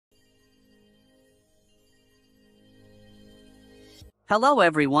Hello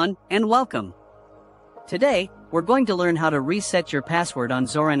everyone, and welcome. Today, we're going to learn how to reset your password on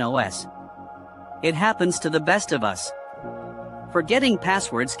Zorin OS. It happens to the best of us. Forgetting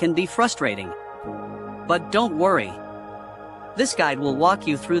passwords can be frustrating. But don't worry. This guide will walk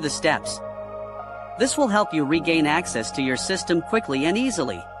you through the steps. This will help you regain access to your system quickly and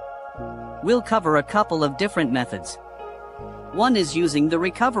easily. We'll cover a couple of different methods. One is using the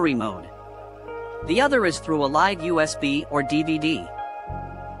recovery mode. The other is through a live USB or DVD.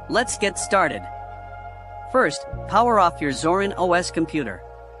 Let's get started. First, power off your Zorin OS computer.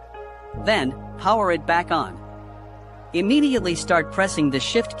 Then, power it back on. Immediately start pressing the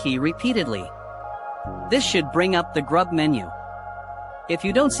Shift key repeatedly. This should bring up the GRUB menu. If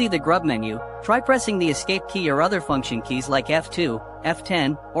you don't see the GRUB menu, try pressing the Escape key or other function keys like F2,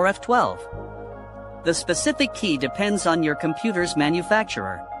 F10, or F12. The specific key depends on your computer's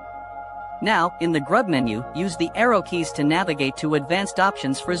manufacturer. Now, in the GRUB menu, use the arrow keys to navigate to advanced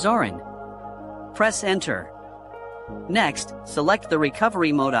options for Zorin. Press Enter. Next, select the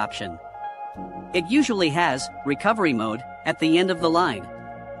recovery mode option. It usually has recovery mode at the end of the line.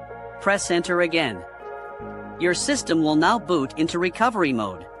 Press Enter again. Your system will now boot into recovery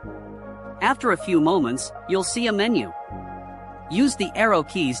mode. After a few moments, you'll see a menu. Use the arrow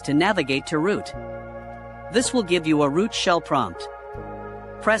keys to navigate to root. This will give you a root shell prompt.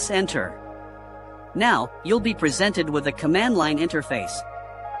 Press Enter. Now, you'll be presented with a command line interface.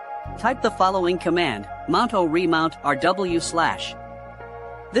 Type the following command, mount o remount rw/.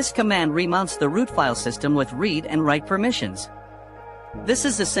 This command remounts the root file system with read and write permissions. This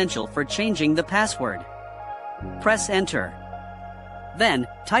is essential for changing the password. Press Enter. Then,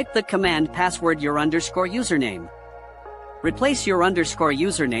 type the command password your _username. Replace your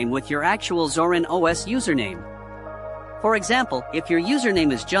 _username with your actual Zorin OS username. For example, if your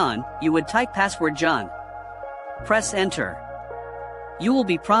username is John, you would type password John. Press Enter. You will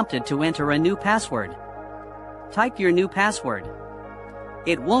be prompted to enter a new password. Type your new password.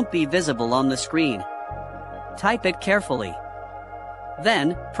 It won't be visible on the screen. Type it carefully.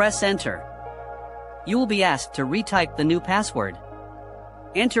 Then, press Enter. You will be asked to retype the new password.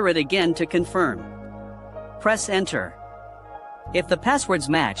 Enter it again to confirm. Press Enter. If the passwords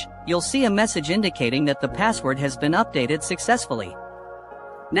match, you'll see a message indicating that the password has been updated successfully.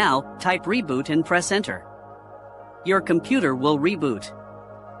 Now, type Reboot and press Enter. Your computer will reboot.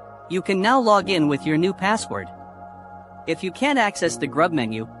 You can now log in with your new password. If you can't access the GRUB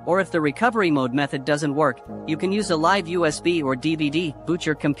menu, or if the recovery mode method doesn't work, you can use a live USB or DVD. Boot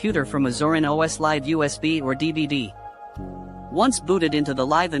your computer from a Zorin OS live USB or DVD. Once booted into the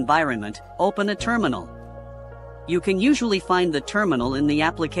live environment, open a terminal. You can usually find the terminal in the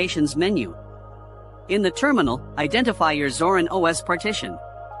Applications menu. In the terminal, identify your Zorin OS partition.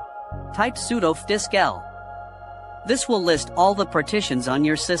 Type sudo fdisk-l. This will list all the partitions on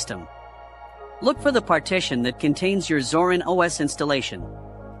your system. Look for the partition that contains your Zorin OS installation.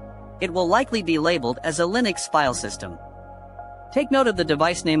 It will likely be labeled as a Linux file system. Take note of the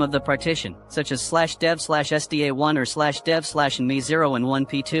device name of the partition, such as /dev/sda1 or /dev/me0 and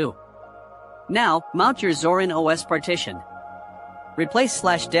 1p2. Now, mount your Zorin OS partition. Replace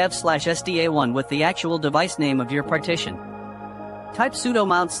 /dev/sda1 with the actual device name of your partition. Type sudo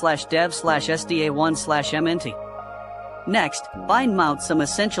mount /dev/sda1/mnt. Next, bind mount some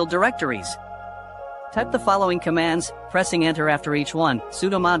essential directories. Type the following commands, pressing Enter after each one: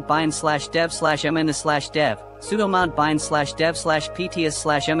 sudo mount bind /dev/mn/dev, sudo mount bind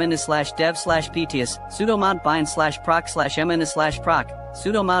 /dev/pts/mn/dev/pts, sudo mount bind /proc/mn/proc,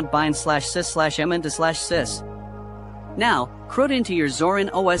 sudo mount bind /sys/mn/sys. Now, crud into your Zorin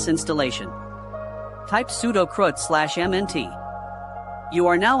OS installation. Type sudo crud/mnt. You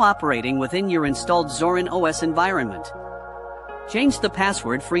are now operating within your installed Zorin OS environment. Change the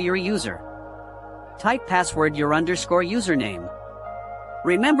password for your user. Type password your _username.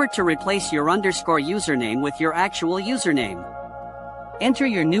 Remember to replace your _username with your actual username. Enter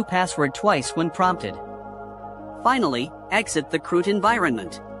your new password twice when prompted. Finally, exit the crud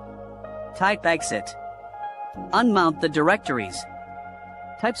environment. Type exit. Unmount the directories.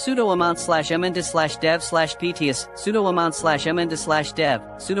 Type sudo amount /mn/dev/pts, sudo amount /mn/dev,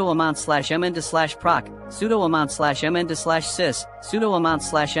 sudo amount /mn/proc, sudo amount /mn/sys, sudo amount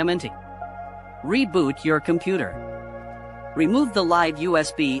 /mnt. Reboot your computer. Remove the live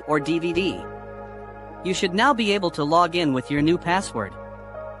USB or DVD. You should now be able to log in with your new password.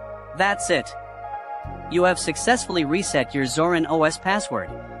 That's it. You have successfully reset your Zorin OS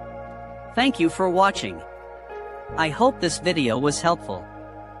password. Thank you for watching. I hope this video was helpful.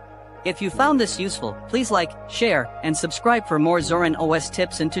 If you found this useful, please like, share, and subscribe for more Zorin OS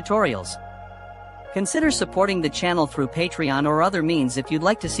tips and tutorials. Consider supporting the channel through Patreon or other means if you'd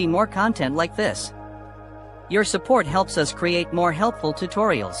like to see more content like this. Your support helps us create more helpful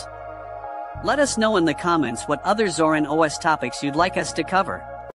tutorials. Let us know in the comments what other Zorin OS topics you'd like us to cover.